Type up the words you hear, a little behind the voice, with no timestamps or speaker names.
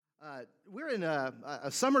We're in a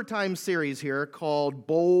summertime series here called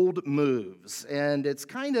Bold Moves, and it's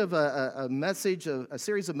kind of a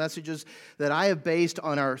series of messages that I have based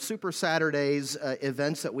on our Super Saturdays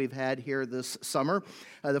events that we've had here this summer.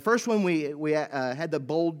 The first one we had the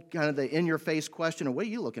bold, kind of the in-your-face question of, what are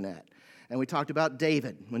you looking at? And we talked about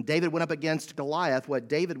David. When David went up against Goliath, what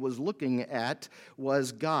David was looking at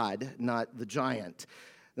was God, not the giant.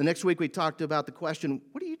 The next week we talked about the question,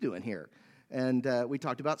 what are you doing here? And we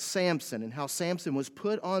talked about Samson and how Samson was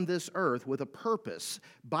put on this earth with a purpose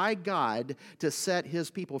by God to set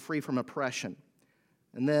his people free from oppression.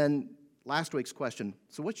 And then last week's question,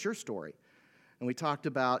 so what's your story? And we talked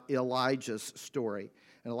about Elijah's story.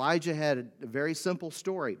 And Elijah had a very simple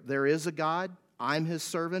story. There is a God, I'm his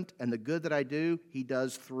servant, and the good that I do, he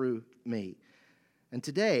does through me. And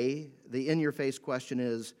today, the in-your-face question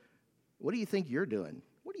is, what do you think you're doing?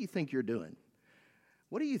 What do you think you're doing?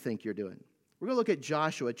 What do you think you're doing? We're going to look at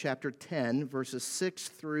Joshua chapter 10, verses 6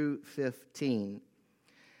 through 15.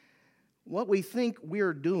 What we think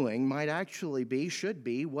we're doing might actually be, should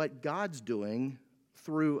be, what God's doing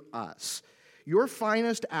through us. Your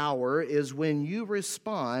finest hour is when you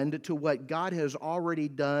respond to what God has already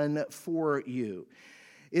done for you.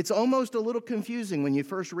 It's almost a little confusing when you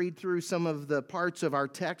first read through some of the parts of our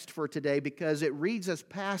text for today because it reads as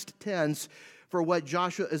past tense for what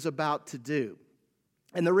Joshua is about to do.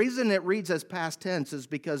 And the reason it reads as past tense is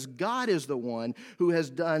because God is the one who has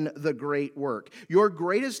done the great work. Your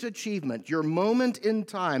greatest achievement, your moment in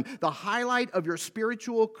time, the highlight of your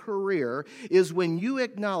spiritual career is when you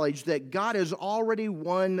acknowledge that God has already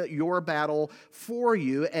won your battle for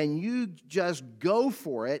you and you just go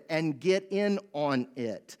for it and get in on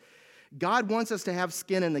it. God wants us to have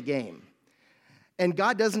skin in the game. And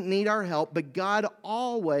God doesn't need our help, but God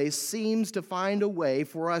always seems to find a way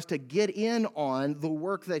for us to get in on the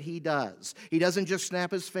work that he does. He doesn't just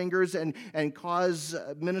snap his fingers and cause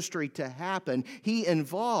ministry to happen. He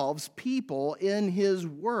involves people in his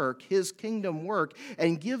work, his kingdom work,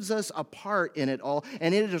 and gives us a part in it all.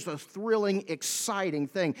 And it is a thrilling, exciting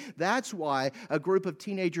thing. That's why a group of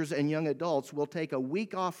teenagers and young adults will take a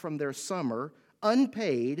week off from their summer,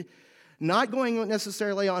 unpaid, not going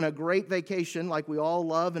necessarily on a great vacation like we all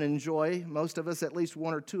love and enjoy, most of us at least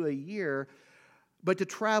one or two a year, but to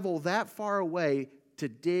travel that far away to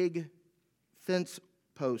dig fence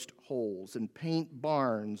post holes and paint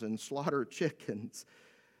barns and slaughter chickens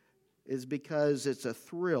is because it's a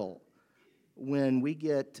thrill when we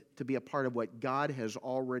get to be a part of what God has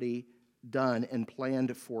already done and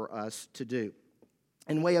planned for us to do.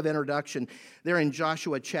 In way of introduction, there in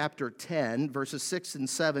Joshua chapter 10, verses 6 and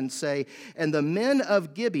 7 say, "And the men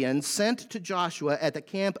of Gibeon sent to Joshua at the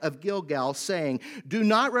camp of Gilgal, saying, 'Do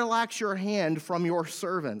not relax your hand from your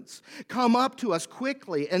servants. Come up to us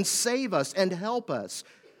quickly and save us and help us.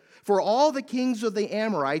 For all the kings of the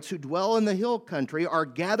Amorites who dwell in the hill country are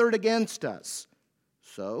gathered against us.'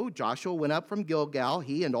 So Joshua went up from Gilgal,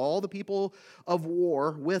 he and all the people of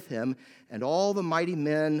war with him, and all the mighty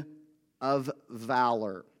men of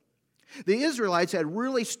valor." The Israelites had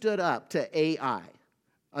really stood up to Ai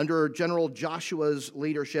under General Joshua's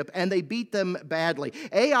leadership, and they beat them badly.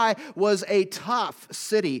 Ai was a tough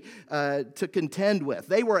city to contend with.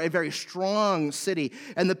 They were a very strong city,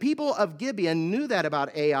 and the people of Gibeon knew that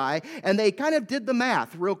about Ai, and they kind of did the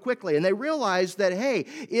math real quickly, and they realized that, hey,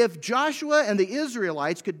 if Joshua and the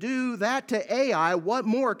Israelites could do that to Ai, what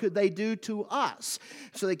more could they do to us?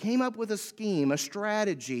 So they came up with a scheme, a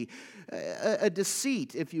strategy, a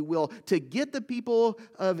deceit, if you will, to get the people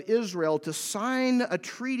of Israel to sign a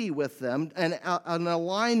treaty with them, an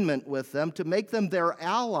alignment with them, to make them their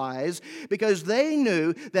allies, because they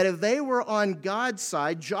knew that if they were on God's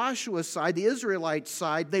side, Joshua's side, the Israelite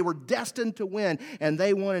side, they were destined to win, and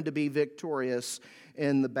they wanted to be victorious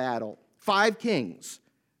in the battle. 5 kings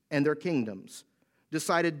and their kingdoms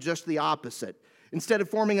decided just the opposite. Instead of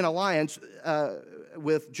forming an alliance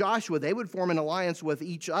with Joshua, they would form an alliance with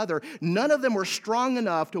each other. None of them were strong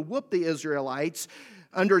enough to whoop the Israelites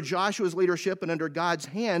under Joshua's leadership and under God's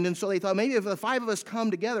hand. And so they thought, maybe if the 5 of us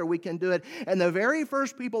come together, we can do it. And the very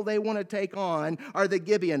first people they want to take on are the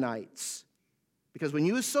Gibeonites. Because when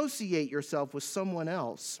you associate yourself with someone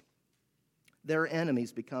else, their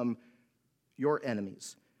enemies become your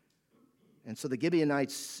enemies. And so the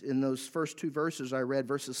Gibeonites, in those first 2 verses I read,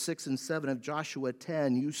 verses 6 and 7 of Joshua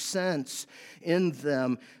 10, you sense in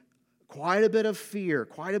them quite a bit of fear,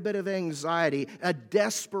 quite a bit of anxiety, a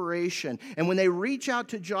desperation. And when they reach out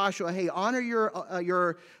to Joshua, hey, honor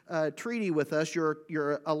your treaty with us,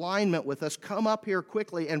 your alignment with us, come up here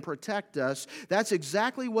quickly and protect us, that's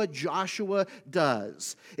exactly what Joshua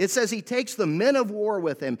does. It says he takes the men of war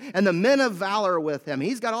with him and the men of valor with him.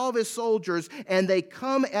 He's got all of his soldiers, and they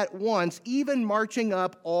come at once, even marching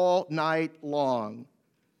up all night long.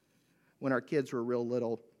 When our kids were real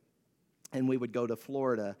little and we would go to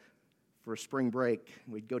Florida for spring break,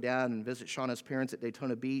 we'd go down and visit Shauna's parents at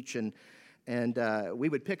Daytona Beach, and we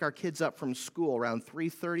would pick our kids up from school around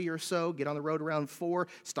 3:30 or so, get on the road around 4,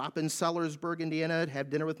 stop in Sellersburg, Indiana,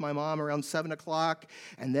 have dinner with my mom around 7 o'clock,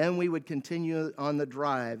 and then we would continue on the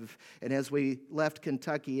drive. And as we left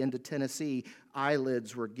Kentucky into Tennessee,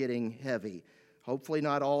 eyelids were getting heavy. Hopefully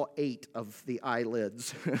not all 8 of the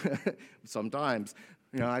eyelids. Sometimes.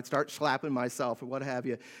 I'd start slapping myself or what have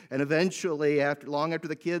you. And eventually, long after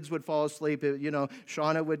the kids would fall asleep,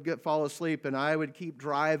 Shauna would fall asleep and I would keep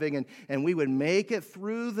driving. And we would make it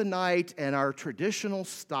through the night, and our traditional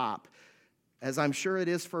stop, as I'm sure it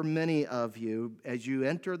is for many of you, as you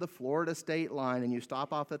enter the Florida state line and you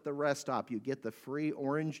stop off at the rest stop, you get the free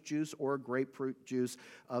orange juice or grapefruit juice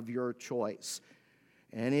of your choice.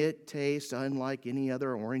 And it tastes unlike any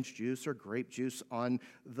other orange juice or grape juice on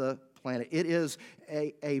the planet. It is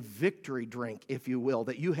a victory drink, if you will,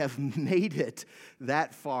 that you have made it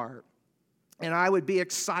that far. And I would be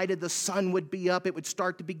excited. The sun would be up. It would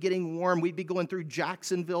start to be getting warm. We'd be going through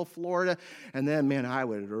Jacksonville, Florida. And then, man, I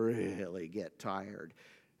would really get tired.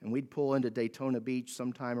 And we'd pull into Daytona Beach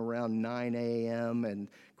sometime around 9 a.m., and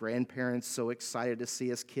grandparents so excited to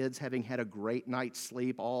see us, kids having had a great night's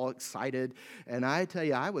sleep, all excited. And I tell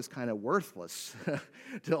you, I was kind of worthless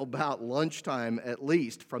till about lunchtime at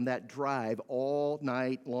least from that drive all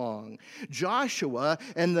night long. Joshua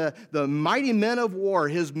and the mighty men of war,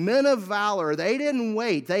 his men of valor, they didn't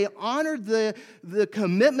wait. They honored the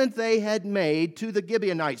commitment they had made to the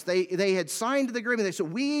Gibeonites. They had signed the agreement. They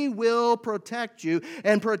said, we will protect you,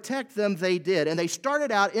 and protect them they did. And they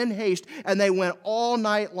started out in haste, and they went all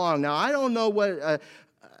night long. Now, I don't know what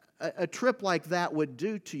a trip like that would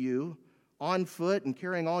do to you on foot and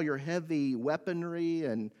carrying all your heavy weaponry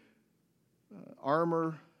and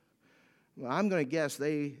armor. Well, I'm going to guess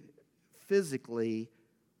they physically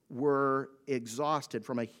were exhausted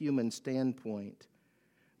from a human standpoint.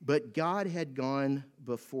 But God had gone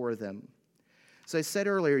before them. As I said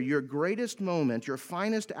earlier, your greatest moment, your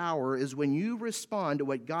finest hour is when you respond to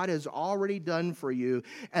what God has already done for you,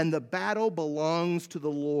 and the battle belongs to the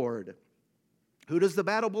Lord. Who does the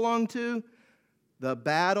battle belong to? The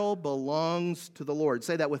battle belongs to the Lord.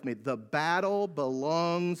 Say that with me. The battle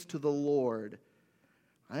belongs to the Lord.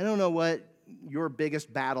 I don't know what your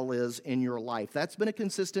biggest battle is in your life. That's been a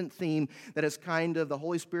consistent theme that is the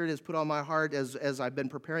Holy Spirit has put on my heart as I've been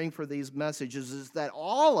preparing for these messages, is that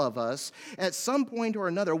all of us, at some point or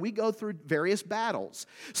another, we go through various battles.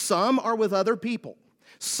 Some are with other people.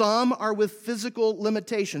 Some are with physical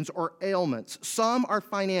limitations or ailments. Some are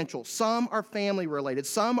financial. Some are family related.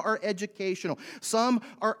 Some are educational. Some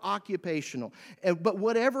are occupational. But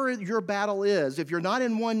whatever your battle is, if you're not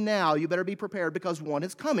in one now, you better be prepared, because one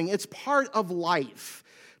is coming. It's part of life.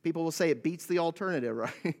 People will say it beats the alternative,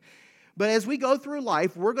 right? But as we go through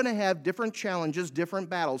life, we're going to have different challenges, different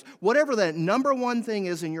battles. Whatever that number one thing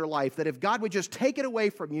is in your life, that if God would just take it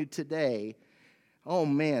away from you today, oh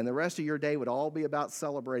man, the rest of your day would all be about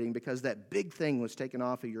celebrating because that big thing was taken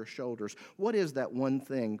off of your shoulders. What is that one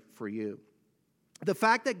thing for you? The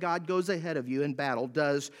fact that God goes ahead of you in battle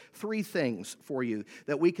does 3 things for you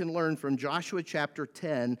that we can learn from Joshua chapter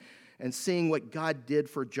 10 and seeing what God did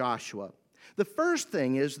for Joshua. The first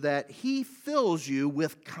thing is that he fills you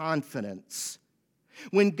with confidence.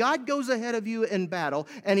 When God goes ahead of you in battle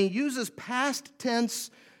and he uses past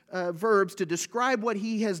tense verbs to describe what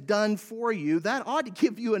he has done for you, that ought to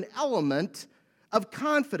give you an element of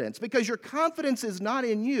confidence, because your confidence is not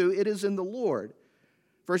in you, it is in the Lord.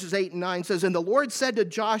 Verses 8 and 9 says, and the Lord said to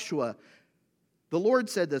Joshua, the Lord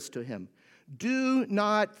said this to him, do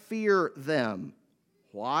not fear them.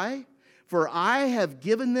 Why? For I have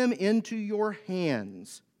given them into your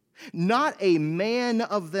hands. Not a man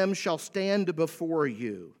of them shall stand before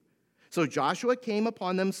you. So Joshua came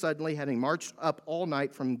upon them suddenly, having marched up all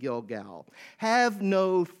night from Gilgal. Have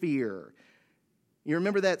no fear. You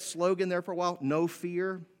remember that slogan there for a while? No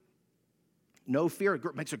fear? No fear.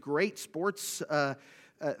 It makes a great sports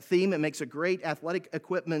theme. It makes a great athletic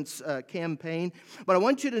equipment campaign. But I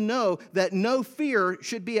want you to know that no fear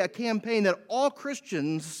should be a campaign that all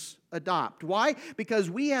Christians adopt. Why? Because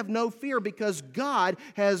we have no fear, because God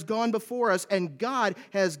has gone before us and God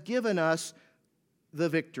has given us the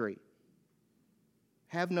victory.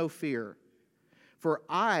 have no fear, for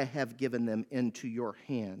I have given them into your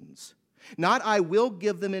hands. Not I will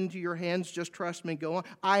give them into your hands, just trust me, go on.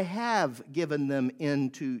 I have given them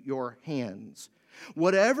into your hands.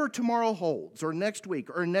 Whatever tomorrow holds, or next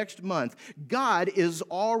week, or next month, God is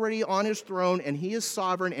already on his throne, and he is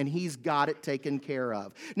sovereign, and he's got it taken care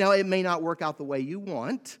of. Now, it may not work out the way you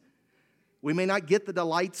want. We may not get the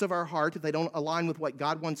delights of our heart if they don't align with what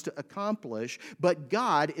God wants to accomplish, but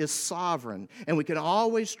God is sovereign, and we can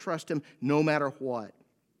always trust him no matter what.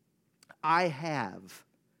 I have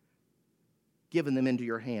given them into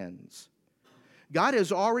your hands. God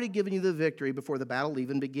has already given you the victory before the battle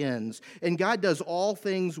even begins, and God does all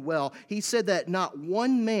things well. He said that not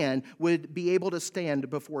one man would be able to stand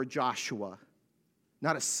before Joshua.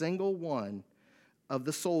 Not a single one of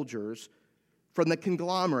the soldiers from the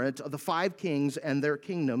conglomerate of the 5 kings and their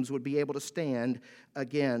kingdoms would be able to stand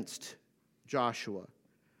against Joshua.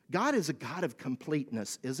 God is a God of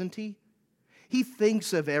completeness, isn't he? He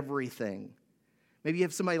thinks of everything. Maybe you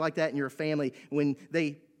have somebody like that in your family when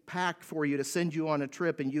they pack for you to send you on a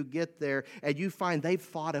trip and you get there and you find they've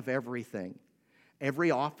thought of everything.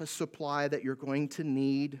 Every office supply that you're going to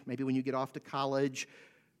need, maybe when you get off to college,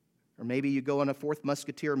 or maybe you go on a Fourth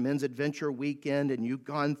Musketeer Men's Adventure weekend and you've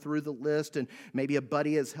gone through the list and maybe a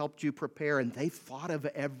buddy has helped you prepare and they've thought of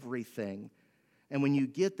everything. And when you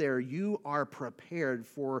get there, you are prepared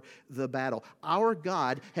for the battle. Our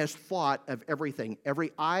God has thought of everything.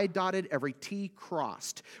 Every I dotted, every T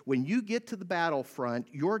crossed. When you get to the battlefront,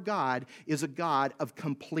 your God is a God of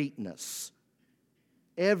completeness.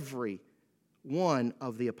 Every one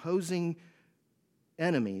of the opposing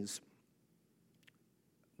enemies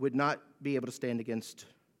would not be able to stand against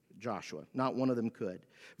Joshua. Not one of them could.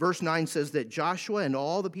 Verse 9 says that Joshua and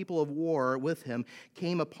all the people of war with him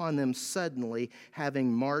came upon them suddenly,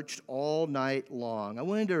 having marched all night long. I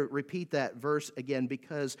wanted to repeat that verse again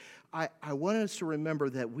because I want us to remember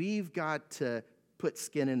that we've got to put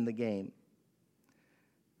skin in the game.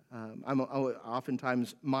 I'm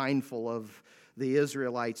oftentimes mindful of the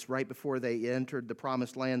Israelites right before they entered the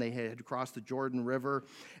promised land. They had crossed the Jordan River,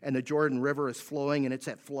 and the Jordan River is flowing, and it's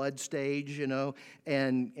at flood stage, and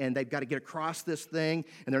they've got to get across this thing,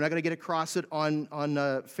 and they're not going to get across it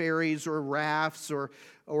on ferries or rafts or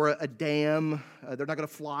a dam. They're not going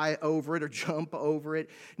to fly over it or jump over it.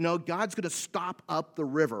 No, God's going to stop up the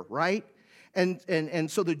river, right?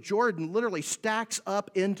 And so the Jordan literally stacks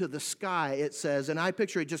up into the sky, it says, and I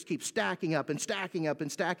picture it just keeps stacking up and stacking up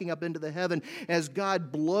and stacking up into the heaven as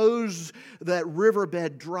God blows that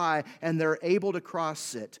riverbed dry and they're able to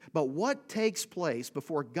cross it. But what takes place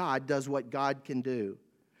before God does what God can do?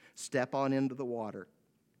 Step on into the water.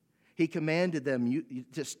 He commanded them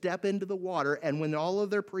to step into the water, and when all of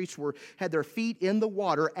their priests had their feet in the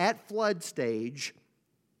water at flood stage,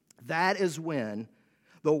 that is when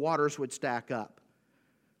the waters would stack up.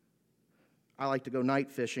 I like to go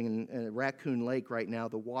night fishing in Raccoon Lake right now.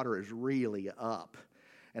 The water is really up.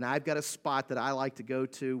 And I've got a spot that I like to go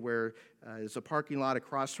to where there's a parking lot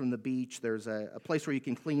across from the beach. There's a place where you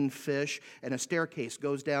can clean fish, and a staircase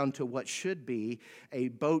goes down to what should be a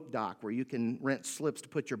boat dock where you can rent slips to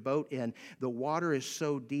put your boat in. The water is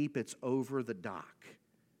so deep, it's over the dock.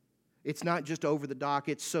 It's not just over the dock,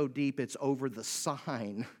 it's so deep, it's over the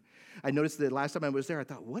sign. I noticed that last time I was there, I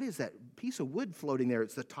thought, what is that piece of wood floating there?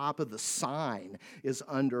 It's the top of the sign is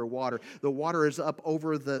underwater. The water is up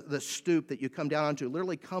over the stoop that you come down onto. It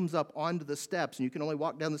literally comes up onto the steps, and you can only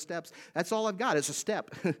walk down the steps. That's all I've got is a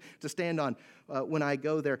step to stand on when I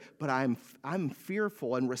go there. But I'm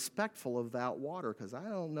fearful and respectful of that water because I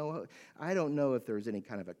don't know if there's any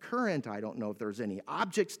kind of a current. I don't know if there's any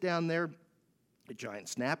objects down there. A giant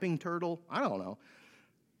snapping turtle. I don't know.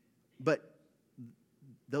 But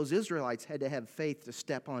those Israelites had to have faith to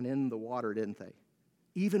step on in the water, didn't they?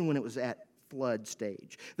 Even when it was at flood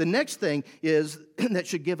stage. The next thing is that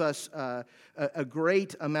should give us a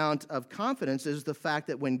great amount of confidence is the fact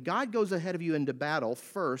that when God goes ahead of you into battle,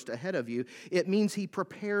 first ahead of you, it means he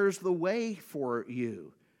prepares the way for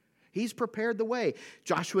you. He's prepared the way.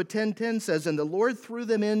 Joshua 10:10 says, "And the Lord threw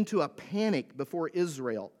them into a panic before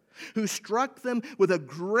Israel, who struck them with a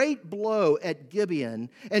great blow at Gibeon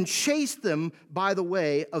and chased them by the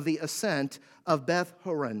way of the ascent of Beth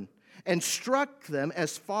Horon, and struck them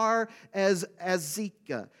as far as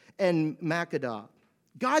Azekah and Makkedah."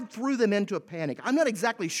 God threw them into a panic. I'm not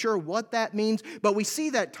exactly sure what that means, but we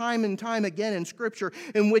see that time and time again in Scripture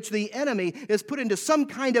in which the enemy is put into some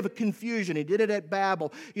kind of a confusion. He did it at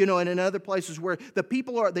Babel, and in other places where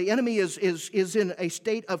the enemy is in a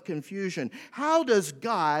state of confusion. How does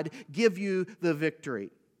God give you the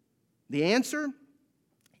victory? The answer?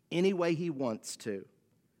 Any way he wants to.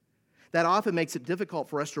 That often makes it difficult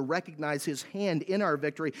for us to recognize His hand in our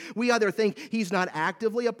victory. We either think He's not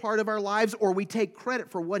actively a part of our lives, or we take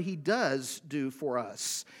credit for what He does do for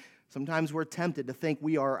us. Sometimes we're tempted to think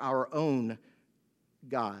we are our own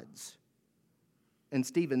gods. In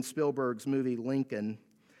Steven Spielberg's movie Lincoln,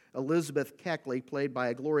 Elizabeth Keckley, played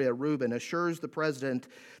by Gloria Rubin, assures the president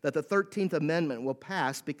that the 13th Amendment will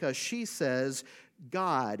pass because she says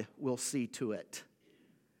God will see to it.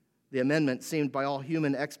 The amendment seemed by all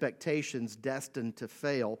human expectations destined to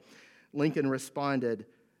fail. Lincoln responded,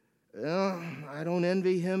 I don't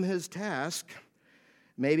envy him his task.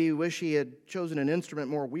 Maybe he wish he had chosen an instrument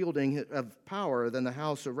more wielding of power than the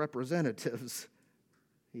House of Representatives,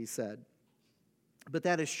 he said. But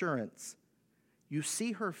that assurance, you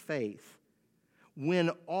see her faith.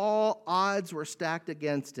 When all odds were stacked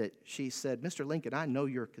against it, she said, Mr. Lincoln, I know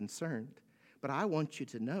you're concerned, but I want you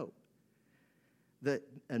to know the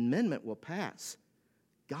amendment will pass.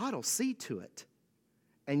 God will see to it.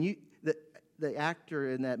 And the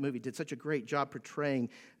actor in that movie did such a great job portraying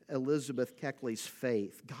Elizabeth Keckley's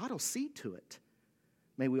faith. God will see to it.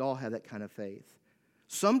 May we all have that kind of faith.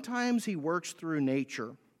 Sometimes He works through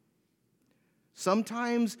nature.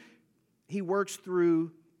 Sometimes He works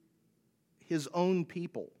through His own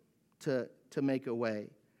people to make a way.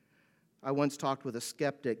 I once talked with a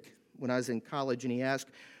skeptic when I was in college, and he asked,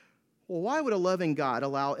 well, why would a loving God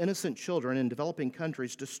allow innocent children in developing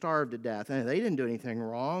countries to starve to death? And they didn't do anything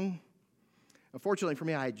wrong. Unfortunately for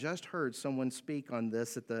me, I had just heard someone speak on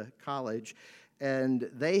this at the college, and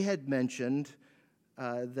they had mentioned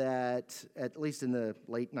that, at least in the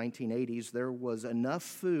late 1980s, there was enough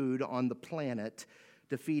food on the planet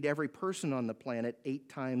to feed every person on the planet 8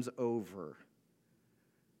 times over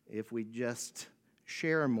if we just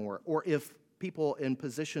share more, or if people in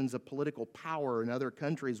positions of political power in other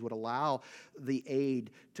countries would allow the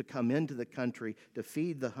aid to come into the country to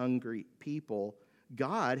feed the hungry people.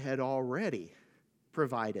 God had already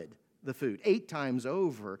provided the food 8 times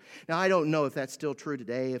over. Now, I don't know if that's still true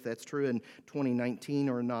today, if that's true in 2019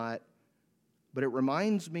 or not, but it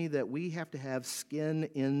reminds me that we have to have skin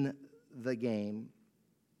in the game.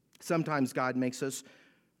 Sometimes God makes us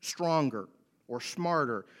stronger or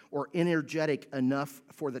smarter or energetic enough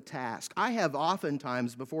for the task. I have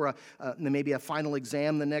oftentimes before maybe a final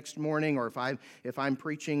exam the next morning, or if I'm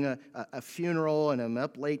preaching a funeral and I'm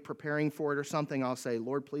up late preparing for it or something, I'll say,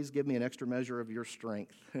 Lord, please give me an extra measure of your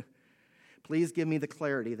strength. Please give me the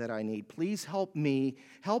clarity that I need. Please help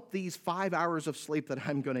these 5 hours of sleep that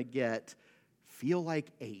I'm going to get feel like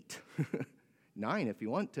 8. 9 if you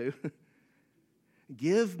want to.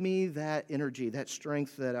 Give me that energy, that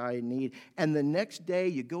strength that I need. And the next day,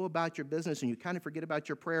 you go about your business and you kind of forget about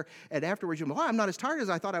your prayer. And afterwards, you're I'm not as tired as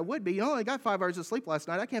I thought I would be. You know, I got 5 hours of sleep last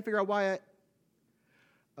night. I can't figure out why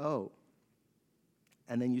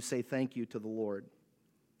And then you say thank you to the Lord.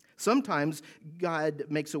 Sometimes God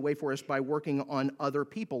makes a way for us by working on other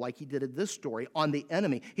people, like He did in this story, on the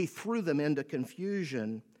enemy. He threw them into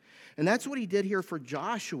confusion. And that's what He did here for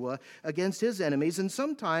Joshua against his enemies. And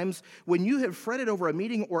sometimes when you have fretted over a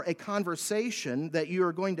meeting or a conversation that you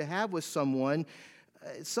are going to have with someone,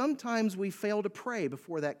 sometimes we fail to pray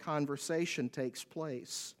before that conversation takes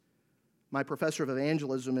place. My professor of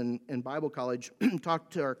evangelism in Bible college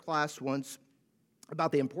talked to our class once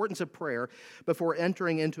about the importance of prayer before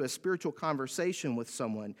entering into a spiritual conversation with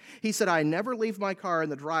someone. He said, I never leave my car in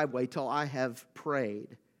the driveway till I have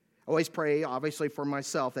prayed. I always pray, obviously, for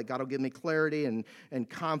myself, that God will give me clarity and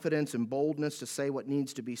confidence and boldness to say what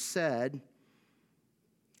needs to be said.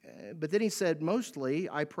 But then he said, mostly,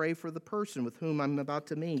 I pray for the person with whom I'm about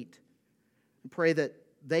to meet. I pray that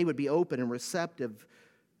they would be open and receptive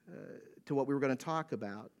to what we were going to talk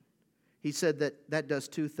about. He said that does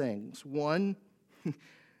 2 things. One,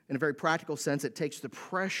 in a very practical sense, it takes the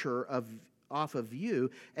pressure off of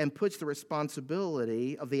you and puts the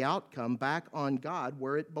responsibility of the outcome back on God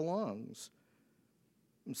where it belongs.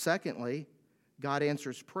 And secondly, God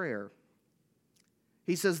answers prayer.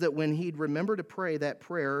 He says that when he'd remember to pray that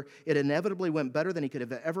prayer, it inevitably went better than he could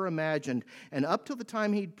have ever imagined. And up till the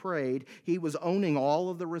time he'd prayed, he was owning all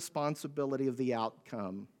of the responsibility of the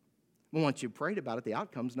outcome. Well, once you prayed about it, the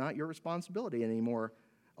outcome's not your responsibility anymore,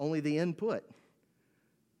 only the input.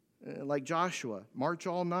 Like Joshua, march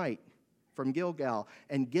all night from Gilgal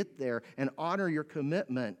and get there and honor your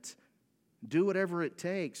commitment. Do whatever it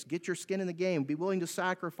takes. Get your skin in the game. Be willing to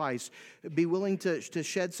sacrifice. Be willing to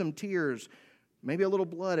shed some tears. Maybe a little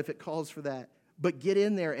blood if it calls for that. But get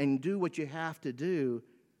in there and do what you have to do,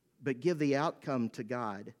 but give the outcome to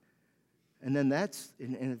God. And then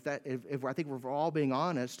if I think we're all being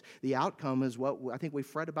honest, the outcome is what I think we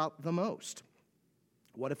fret about the most.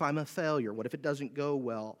 What if I'm a failure? What if it doesn't go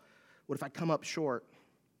well? What if I come up short?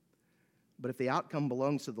 But if the outcome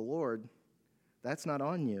belongs to the Lord, that's not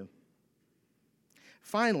on you.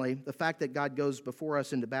 Finally, the fact that God goes before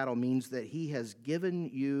us into battle means that he has given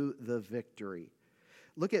you the victory.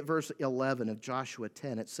 Look at verse 11 of Joshua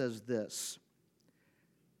 10. It says this,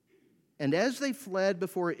 "And as they fled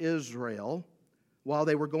before Israel, while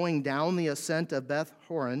they were going down the ascent of Beth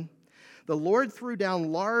Horon, the Lord threw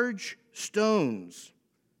down large stones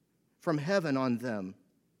from heaven on them,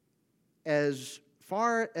 as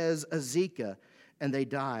far as Azekah, and they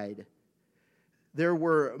died. There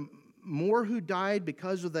were more who died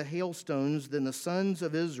because of the hailstones than the sons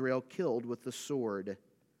of Israel killed with the sword."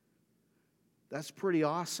 That's pretty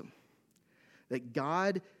awesome. That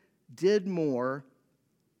God did more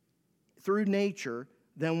through nature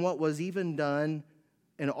than what was even done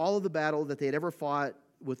in all of the battle that they had ever fought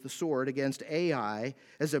with the sword against Ai.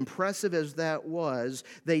 As impressive as that was,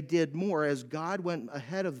 they did more as God went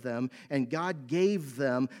ahead of them and God gave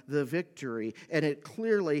them the victory. And it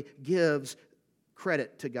clearly gives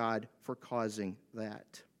credit to God for causing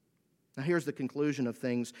that. Now here's the conclusion of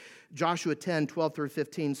things. Joshua 10, 12 through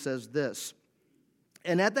 15 says this,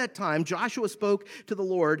 "And at that time Joshua spoke to the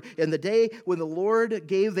Lord in the day when the Lord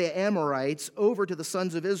gave the Amorites over to the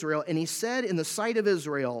sons of Israel, and he said in the sight of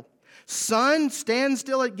Israel, 'Sun, stand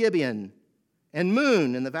still at Gibeon, and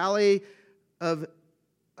moon in the valley of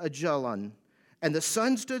Ajalon.' And the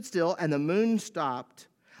sun stood still, and the moon stopped,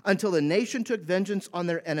 until the nation took vengeance on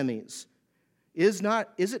their enemies. Is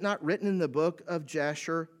it not written in the book of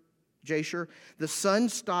Jasher, the sun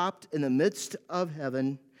stopped in the midst of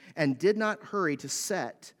heaven and did not hurry to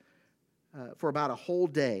set for about a whole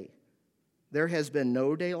day. There has been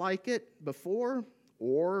no day like it before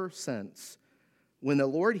or since. When the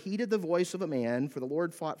Lord heeded the voice of a man, for the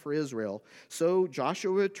Lord fought for Israel, so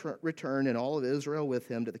Joshua returned and all of Israel with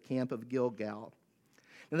him to the camp of Gilgal."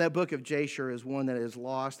 Now, that book of Jasher is one that is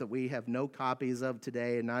lost, that we have no copies of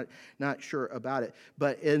today and not sure about it.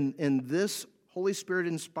 But in this Holy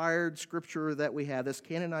Spirit-inspired scripture that we have, this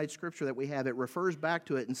canonized scripture that we have, it refers back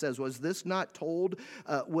to it and says, was this not told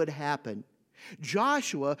would happen?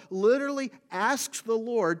 Joshua literally asks the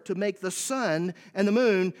Lord to make the sun and the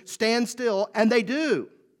moon stand still, and they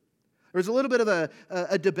do. There's a little bit of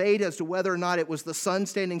a debate as to whether or not it was the sun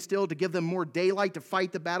standing still to give them more daylight to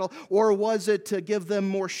fight the battle, or was it to give them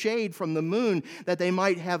more shade from the moon that they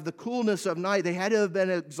might have the coolness of night. They had to have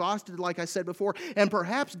been exhausted, like I said before, and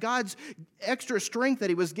perhaps God's extra strength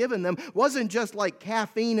that he was giving them wasn't just like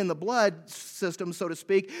caffeine in the blood system, so to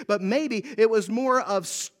speak, but maybe it was more of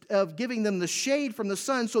giving them the shade from the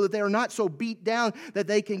sun so that they are not so beat down that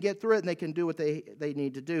they can get through it and they can do what they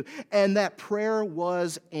need to do. And that prayer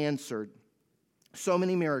was answered. So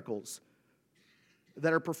many miracles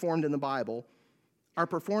that are performed in the Bible are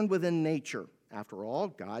performed within nature. After all,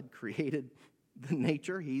 God created the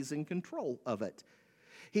nature. He's in control of it.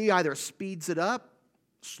 He either speeds it up,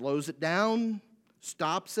 slows it down,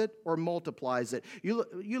 stops it, or multiplies it.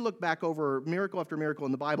 You look back over miracle after miracle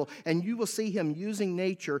in the Bible, and you will see him using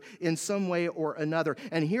nature in some way or another.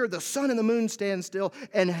 And here the sun and the moon stand still,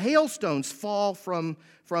 and hailstones fall from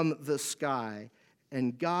the sky.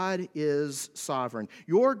 And God is sovereign.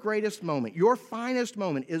 Your greatest moment, your finest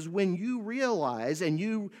moment is when you realize and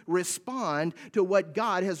you respond to what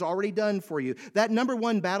God has already done for you. That number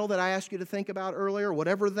one battle that I asked you to think about earlier,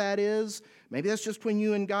 whatever that is, maybe that's just between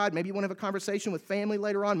you and God. Maybe you want to have a conversation with family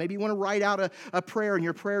later on. Maybe you want to write out a prayer in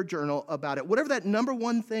your prayer journal about it. Whatever that number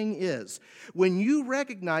one thing is, when you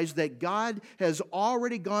recognize that God has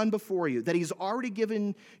already gone before you, that he's already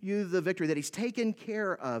given you the victory, that he's taken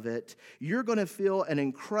care of it, you're going to feel an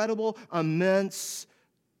incredible, immense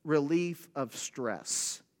relief of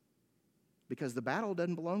stress. Because the battle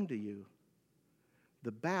doesn't belong to you.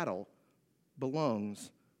 The battle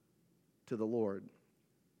belongs to the Lord.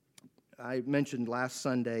 I mentioned last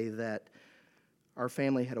Sunday that our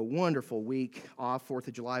family had a wonderful week off, 4th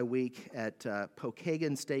of July week, at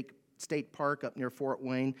Pokagon State Park up near Fort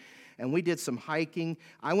Wayne, and we did some hiking.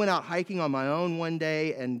 I went out hiking on my own one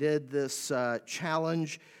day and did this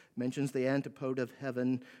challenge. Mentions the antipode of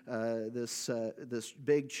heaven, this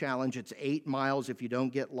big challenge. It's 8 miles if you don't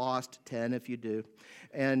get lost, 10 if you do.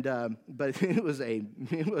 And but it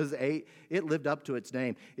lived up to its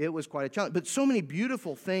name. It was quite a challenge. But so many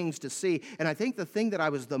beautiful things to see. And I think the thing that I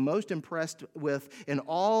was the most impressed with in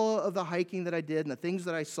all of the hiking that I did and the things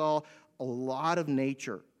that I saw, a lot of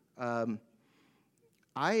nature. I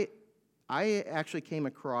actually came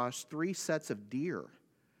across 3 sets of deer.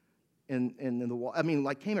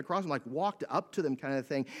 Came across them, walked up to them kind of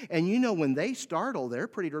thing. And when they startle, they're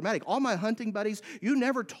pretty dramatic. All my hunting buddies, you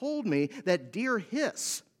never told me that deer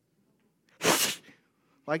hiss.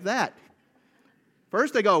 like that.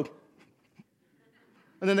 First they go,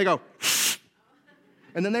 and then they go,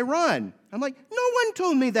 and then they run. I'm like, no one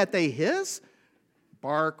told me that they hiss.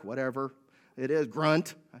 Bark, whatever it is,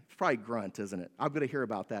 grunt. It's probably grunt, isn't it? I'm going to hear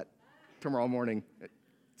about that tomorrow morning at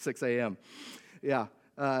 6 a.m. Yeah,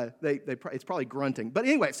 it's probably grunting. But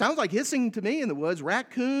anyway, it sounds like hissing to me in the woods.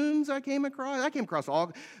 Raccoons I came across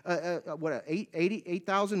all,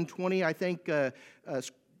 8,020, I think,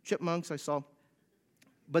 chipmunks I saw.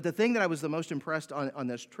 But the thing that I was the most impressed on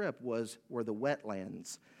this trip were the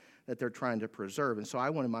wetlands that they're trying to preserve. And so I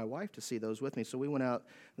wanted my wife to see those with me. So we went out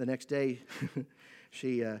the next day.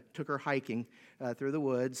 She took her hiking through the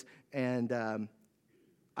woods. And,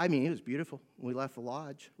 it was beautiful. We left the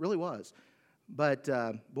lodge. It really was. But,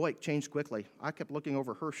 boy, it changed quickly. I kept looking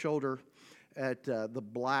over her shoulder at the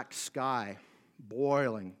black sky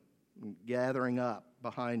boiling, gathering up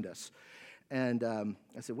behind us. And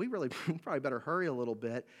I said, we probably better hurry a little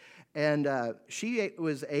bit. And she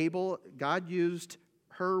was able, God used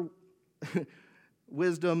her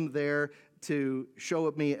wisdom there to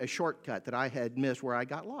show me a shortcut that I had missed where I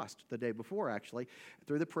got lost the day before, actually,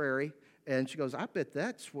 through the prairie. And she goes, I bet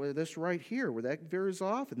that's where this right here, where that veers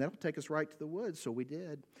off, and that'll take us right to the woods. So we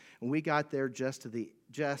did. And we got there just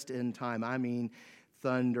in time.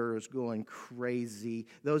 Thunder is going crazy.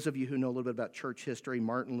 Those of you who know a little bit about church history,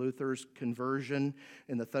 Martin Luther's conversion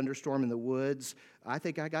in the thunderstorm in the woods, I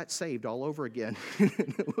think I got saved all over again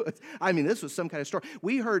in the woods. This was some kind of story.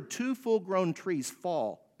 We heard 2 full-grown trees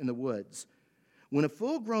fall in the woods. When a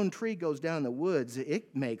full-grown tree goes down in the woods,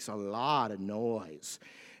 it makes a lot of noise.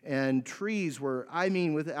 And trees were, I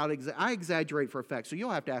exaggerate for effect, so you'll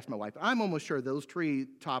have to ask my wife. I'm almost sure those tree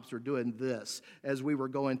tops were doing this as we were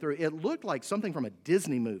going through. It looked like something from a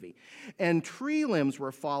Disney movie. And tree limbs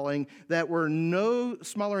were falling that were no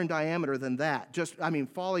smaller in diameter than that.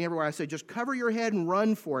 Falling everywhere. I said, just cover your head and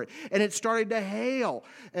run for it. And it started to hail.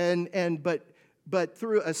 But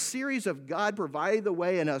through a series of God providing the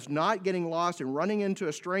way and us not getting lost and running into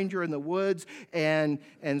a stranger in the woods and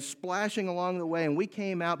splashing along the way, and we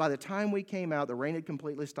came out. By the time we came out, the rain had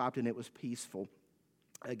completely stopped and it was peaceful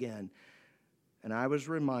again. And I was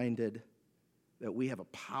reminded that we have a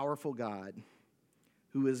powerful God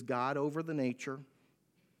who is God over the nature,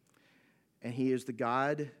 and He is the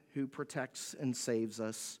God who protects and saves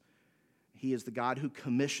us. He is the God who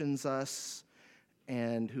commissions us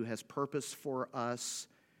and who has purpose for us.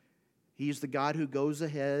 He's the God who goes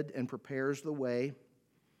ahead and prepares the way.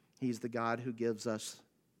 He's the God who gives us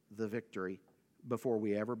the victory before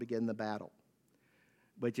we ever begin the battle.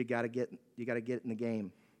 But you got to get in the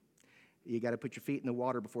game. You got to put your feet in the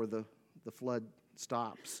water before the flood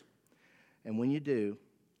stops. And when you do,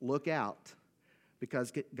 look out,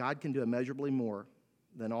 because God can do immeasurably more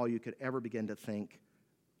than all you could ever begin to think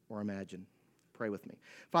or imagine. Pray with me.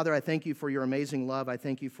 Father, I thank you for your amazing love. I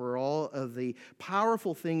thank you for all of the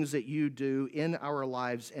powerful things that you do in our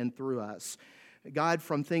lives and through us. God,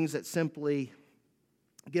 from things that simply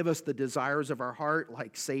give us the desires of our heart,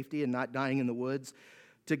 like safety and not dying in the woods,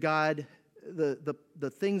 to God,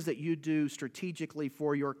 the things that you do strategically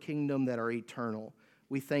for your kingdom that are eternal.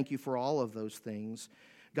 We thank you for all of those things.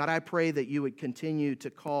 God, I pray that you would continue to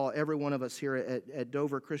call every one of us here at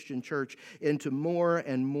Dover Christian Church into more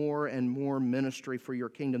and more and more ministry for your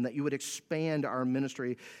kingdom, that you would expand our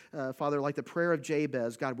ministry. Father, like the prayer of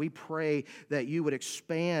Jabez, God, we pray that you would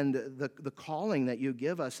expand the calling that you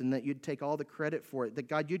give us and that you'd take all the credit for it, that,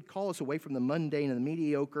 God, you'd call us away from the mundane and the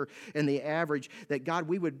mediocre and the average, that, God,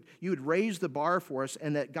 you would raise the bar for us,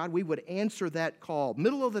 and that, God, we would answer that call,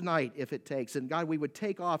 middle of the night if it takes, and, God, we would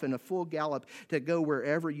take off in a full gallop to go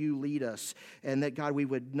wherever you lead us, and that, God, we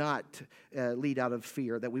would not lead out of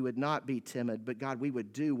fear, that we would not be timid, but, God, we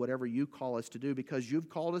would do whatever you call us to do because you've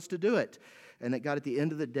called us to do it, and that, God, at the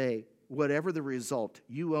end of the day, whatever the result,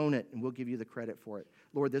 you own it, and we'll give you the credit for it.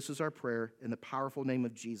 Lord, this is our prayer. In the powerful name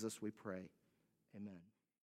of Jesus we pray. Amen.